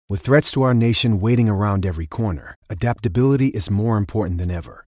With threats to our nation waiting around every corner, adaptability is more important than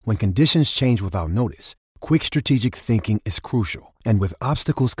ever. When conditions change without notice, quick strategic thinking is crucial. And with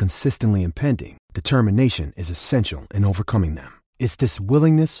obstacles consistently impending, determination is essential in overcoming them. It's this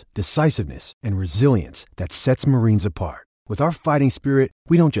willingness, decisiveness, and resilience that sets Marines apart. With our fighting spirit,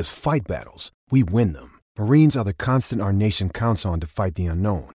 we don't just fight battles, we win them. Marines are the constant our nation counts on to fight the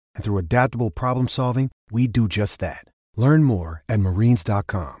unknown. And through adaptable problem solving, we do just that. Learn more at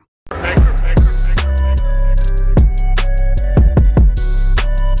marines.com.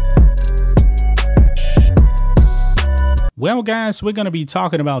 Well, guys, we're going to be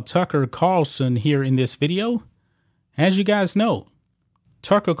talking about Tucker Carlson here in this video. As you guys know,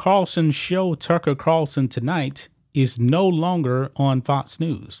 Tucker Carlson's show, Tucker Carlson Tonight, is no longer on Fox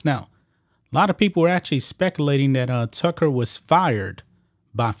News. Now, a lot of people are actually speculating that Tucker was fired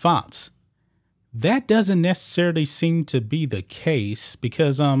by Fox. That doesn't necessarily seem to be the case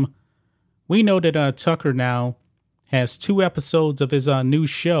because we know that Tucker now has 2 episodes of his new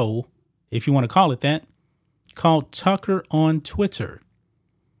show, if you want to call it that, called Tucker on Twitter.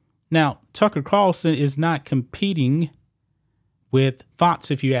 Now, Tucker Carlson is not competing with Fox,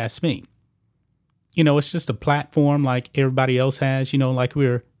 if you ask me. You know, it's just a platform like everybody else has, you know, like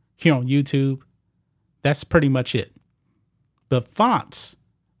we're here on YouTube. That's pretty much it. But Fox,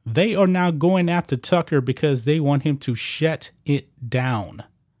 they are now going after Tucker because they want him to shut it down.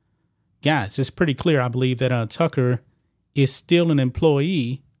 Guys, it's pretty clear, I believe, that Tucker is still an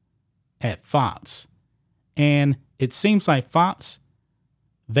employee at Fox. And it seems like Fox,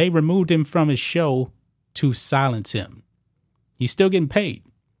 they removed him from his show to silence him. He's still getting paid.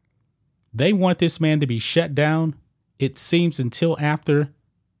 They want this man to be shut down, it seems, until after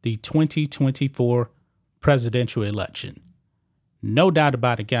the 2024 presidential election. No doubt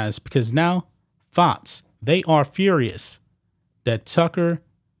about it, guys, because now Fox, they are furious that Tucker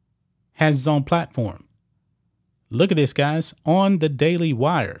has his own platform. Look at this, guys, on the Daily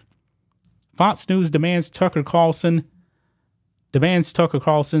Wire. Fox News demands Tucker Carlson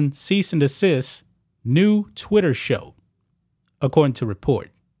cease and desist new Twitter show, according to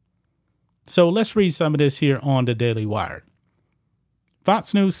report. So let's read some of this here on the Daily Wire.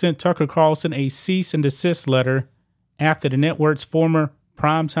 Fox News sent Tucker Carlson a cease and desist letter after the network's former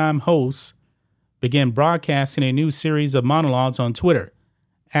primetime hosts began broadcasting a new series of monologues on Twitter,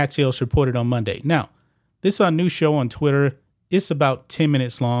 Axios reported on Monday. Now, this new show on Twitter is about 10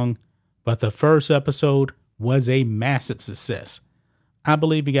 minutes long, but the first episode was a massive success. I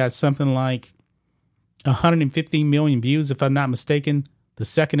believe it got something like 150 million views, if I'm not mistaken. The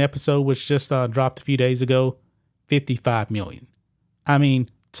second episode, which just dropped a few days ago, 55 million. I mean,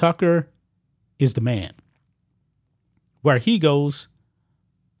 Tucker is the man. Where he goes,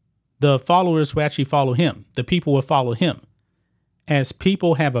 the followers will actually follow him. The people will follow him, as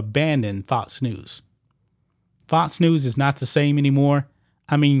people have abandoned Fox News. Fox News is not the same anymore.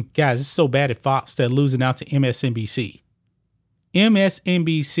 I mean, guys, it's so bad at Fox they're losing out to MSNBC.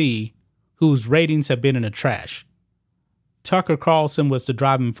 MSNBC, whose ratings have been in the trash. Tucker Carlson was the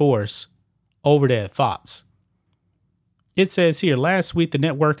driving force over there at Fox. It says here, last week the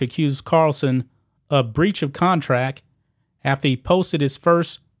network accused Carlson of breach of contract after he posted his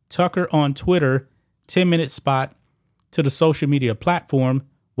first Tucker on Twitter 10-minute spot to the social media platform,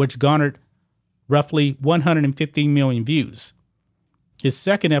 which garnered roughly 115 million views. His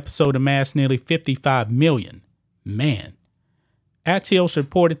second episode amassed nearly 55 million. Man. Axios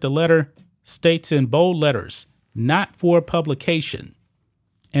reported the letter states in bold letters, not for publication,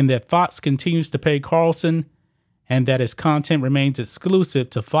 and that Fox continues to pay Carlson and that his content remains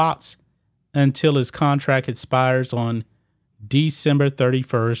exclusive to Fox until his contract expires on December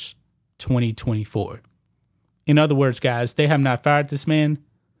 31st, 2024. In other words, guys, they have not fired this man.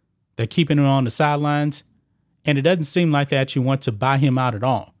 They're keeping him on the sidelines, and it doesn't seem like they actually want to buy him out at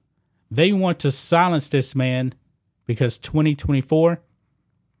all. They want to silence this man because 2024,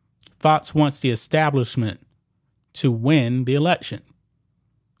 Fox wants the establishment to win the election.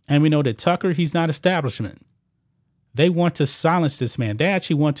 And we know that Tucker, he's not establishment. They want to silence this man. They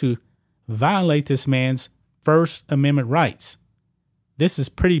actually want to violate this man's First Amendment rights. This is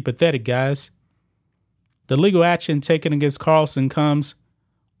pretty pathetic, guys. The legal action taken against Carlson comes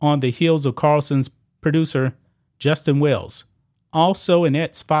on the heels of Carlson's producer, Justin Wells, also an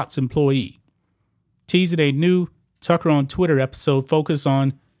ex-Fox employee, teasing a new Tucker on Twitter episode focused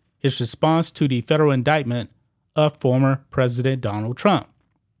on his response to the federal indictment of former President Donald Trump.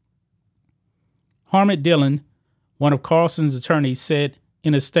 Harmit Dillon, one of Carlson's attorneys, said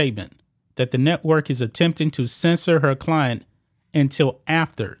in a statement that the network is attempting to censor her client until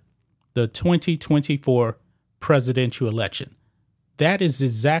after the 2024 presidential election. that is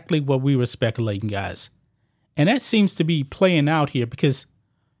exactly what we were speculating, guys. And that seems to be playing out here, because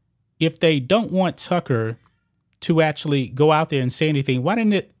if they don't want Tucker to actually go out there and say anything, why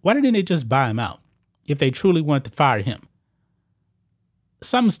didn't they just buy him out if they truly want to fire him?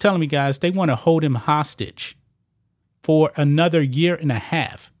 Something's telling me, guys, they want to hold him hostage for another year and a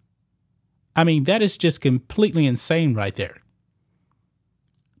half. I mean, that is just completely insane right there.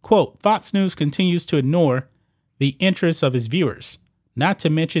 Quote, Fox News continues to ignore the interests of its viewers, not to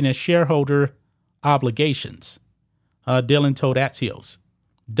mention its shareholder obligations, Dillon told Axios.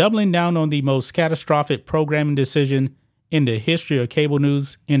 Doubling down on the most catastrophic programming decision in the history of cable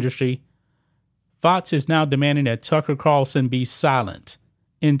news industry, Fox is now demanding that Tucker Carlson be silent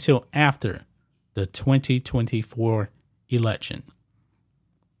until after the 2024 election.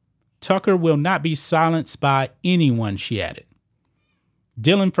 Tucker will not be silenced by anyone, she added.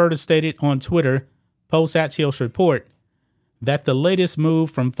 Dillon further stated on Twitter, post Axios report, that the latest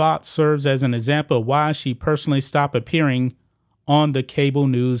move from Fox serves as an example of why she personally stopped appearing on the cable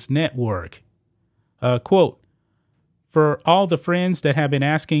news network. Quote, for all the friends that have been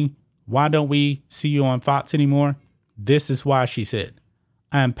asking, why don't we see you on Fox anymore? This is why, she said.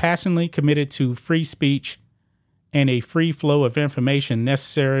 I am passionately committed to free speech and a free flow of information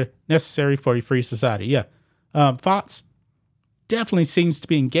necessary for a free society. Yeah. Fox definitely seems to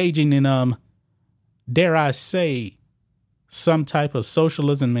be engaging in, dare I say, some type of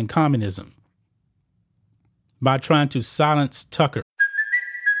socialism and communism by trying to silence Tucker.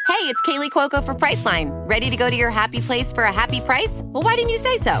 Hey, it's Kaylee Cuoco for Priceline. Ready to go to your happy place for a happy price? Well, why didn't you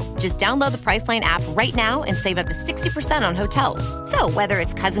say so? Just download the Priceline app right now and save up to 60% on hotels. So whether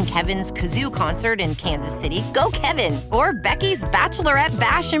it's Cousin Kevin's Kazoo Concert in Kansas City, go Kevin, or Becky's Bachelorette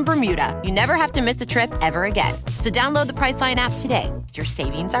Bash in Bermuda, you never have to miss a trip ever again. So download the Priceline app today. Your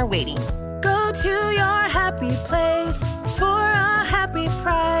savings are waiting. Go to your happy place for a happy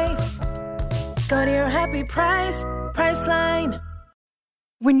price. Go to your happy price, Priceline.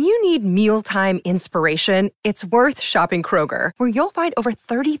 When you need mealtime inspiration, it's worth shopping Kroger, where you'll find over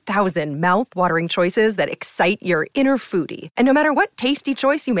 30,000 mouth-watering choices that excite your inner foodie. And no matter what tasty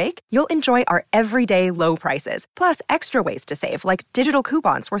choice you make, you'll enjoy our everyday low prices, plus extra ways to save, like digital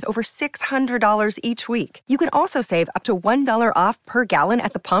coupons worth over $600 each week. You can also save up to $1 off per gallon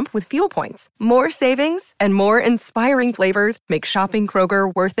at the pump with fuel points. More savings and more inspiring flavors make shopping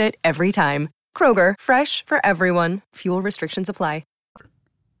Kroger worth it every time. Kroger, fresh for everyone. Fuel restrictions apply.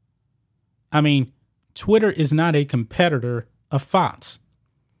 I mean, Twitter is not a competitor of Fox.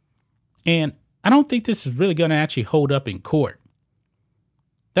 And I don't think this is really going to actually hold up in court.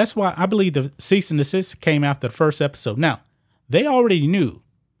 That's why I believe the cease and desist came after the first episode. Now, they already knew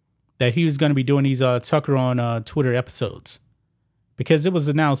that he was going to be doing these Tucker on Twitter episodes, because it was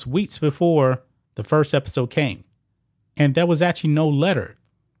announced weeks before the first episode came. And there was actually no letter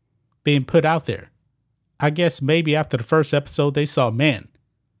being put out there. I guess maybe after the first episode, they saw, man,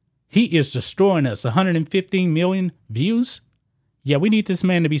 he is destroying us. 115 million views. Yeah, we need this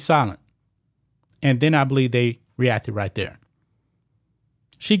man to be silent. And then I believe they reacted right there.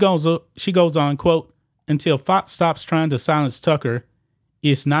 She goes on, quote, until Fox stops trying to silence Tucker,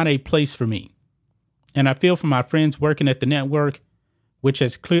 it's not a place for me. And I feel for my friends working at the network, which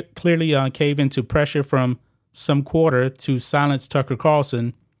has clearly caved into pressure from some quarter to silence Tucker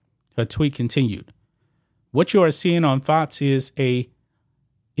Carlson, her tweet continued. What you are seeing on Fox is a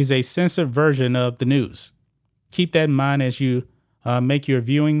censored version of the news. Keep that in mind as you make your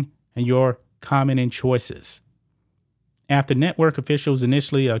viewing and your commenting choices. After network officials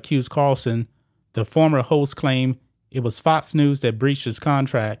initially accused Carlson, the former host claimed it was Fox News that breached his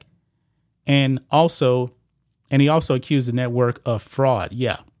contract, and he also accused the network of fraud.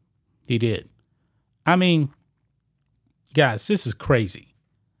 Yeah, he did. I mean, guys, this is crazy.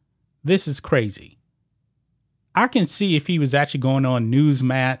 This is crazy. I can see if he was actually going on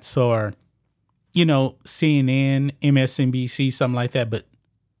Newsmax or, CNN, MSNBC, something like that.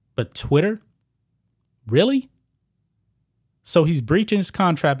 But Twitter? Really? So he's breaching his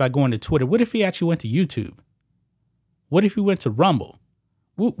contract by going to Twitter. What if he actually went to YouTube? What if he went to Rumble?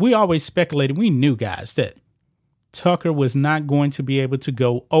 We always speculated. We knew, guys, that Tucker was not going to be able to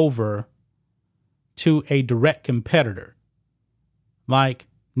go over to a direct competitor like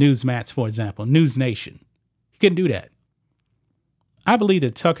Newsmax, for example, News Nation. Couldn't do that. I believe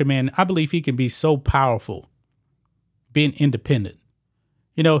that Tucker, man, I believe he can be so powerful being independent.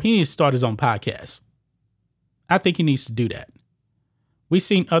 He needs to start his own podcast. I think he needs to do that. We've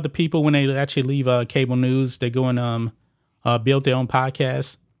seen other people when they actually leave cable news, they go and build their own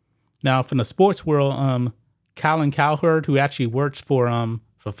podcast. Now, from the sports world, Colin Cowherd, who actually works for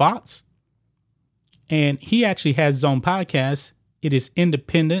Fox, and he actually has his own podcast. it is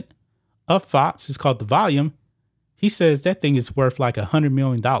independent of Fox. It's called The Volume. He says that thing is worth like $100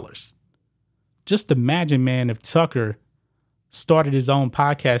 million. Just imagine, man, if Tucker started his own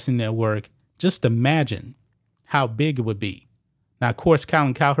podcasting network. Just imagine how big it would be. Now, of course,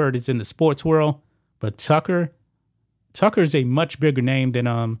 Colin Cowherd is in the sports world, but Tucker is a much bigger name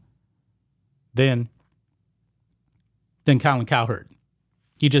than Colin Cowherd.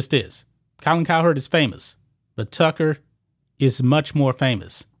 He just is. Colin Cowherd is famous, but Tucker is much more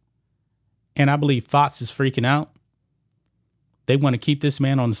famous. And I believe Fox is freaking out. They want to keep this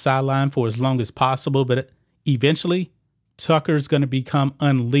man on the sideline for as long as possible, but eventually Tucker's going to become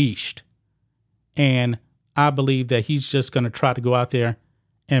unleashed. And I believe that he's just going to try to go out there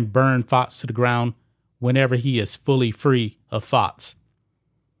and burn Fox to the ground whenever he is fully free of Fox.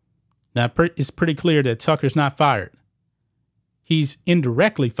 Now, it's pretty clear that Tucker's not fired. He's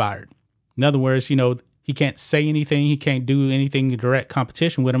indirectly fired. In other words, he can't say anything. He can't do anything in direct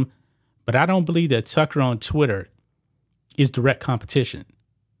competition with him. But I don't believe that Tucker on Twitter is direct competition.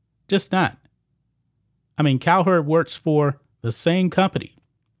 Just not. I mean, Cowherd works for the same company,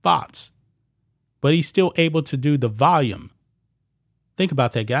 Fox, but he's still able to do The Volume. Think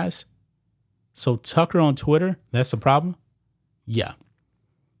about that, guys. So Tucker on Twitter, that's a problem? Yeah.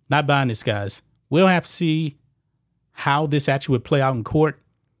 Not buying this, guys. We'll have to see how this actually would play out in court,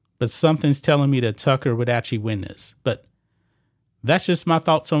 but something's telling me that Tucker would actually win this. But that's just my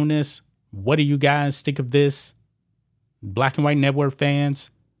thoughts on this. What do you guys think of this? Black and White Network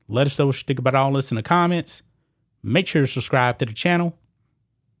fans, let us know what you think about all this in the comments. Make sure to subscribe to the channel,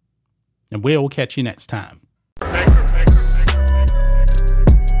 and we'll catch you next time.